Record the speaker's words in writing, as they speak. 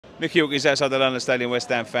Nicky Hawkins outside the London Stadium, West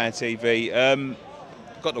Ham Fan TV.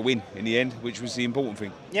 Got the win in the end, which was the important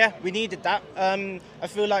thing. Yeah, we needed that. I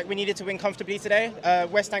feel like we needed to win comfortably today.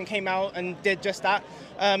 West Ham came out and did just that.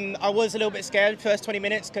 I was a little bit scared first 20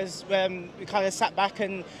 minutes because we kind of sat back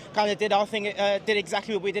and kind of did our thing, did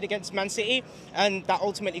exactly what we did against Man City, and that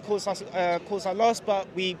ultimately caused our loss. But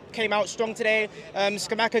we came out strong today.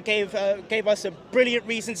 Scamacca gave us a brilliant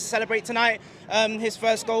reason to celebrate tonight. His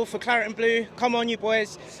first goal for Claret and Blue. Come on, you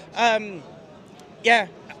boys. Yeah.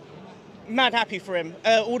 Mad happy for him.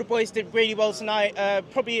 All the boys did really well tonight,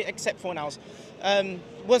 probably except for Fornals.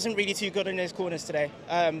 Wasn't really too good in his corners today.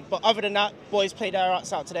 But other than that, boys played their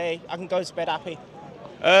hearts out today. I can go to bed happy.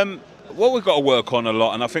 What we've got to work on a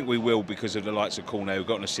lot, and I think we will because of the likes of Cornet, who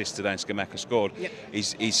got an assist today and Scamacca scored, yep.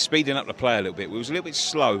 is speeding up the play a little bit. We was a little bit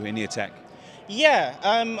slow in the attack. Yeah,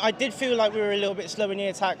 I did feel like we were a little bit slow in the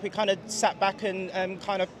attack. We kind of sat back and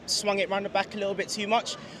kind of swung it round the back a little bit too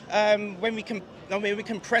much. When we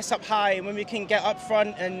can press up high and when we can get up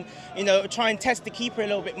front and try and test the keeper a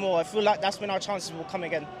little bit more, I feel like that's when our chances will come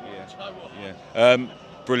again. Yeah.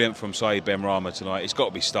 Brilliant from Saeed Benrahma tonight. He's got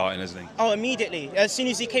to be starting, hasn't he? Oh, immediately. As soon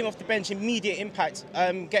as he came off the bench, immediate impact.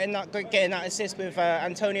 Getting that assist with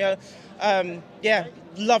Antonio. Yeah,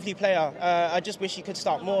 lovely player. I just wish he could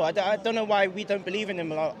start more. I don't know why we don't believe in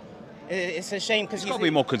him a lot. It's a shame because he's got to be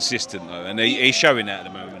more consistent though, and he's showing that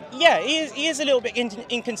at the moment. Yeah, he is a little bit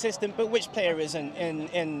inconsistent, but which player isn't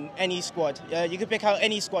in any squad? You could pick out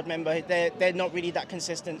any squad member, they're not really that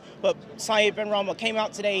consistent. But Saeed Benrahma came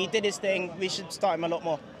out today, he did his thing, we should start him a lot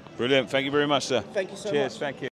more. Brilliant, thank you very much, sir. Thank you so much. Cheers, thank you.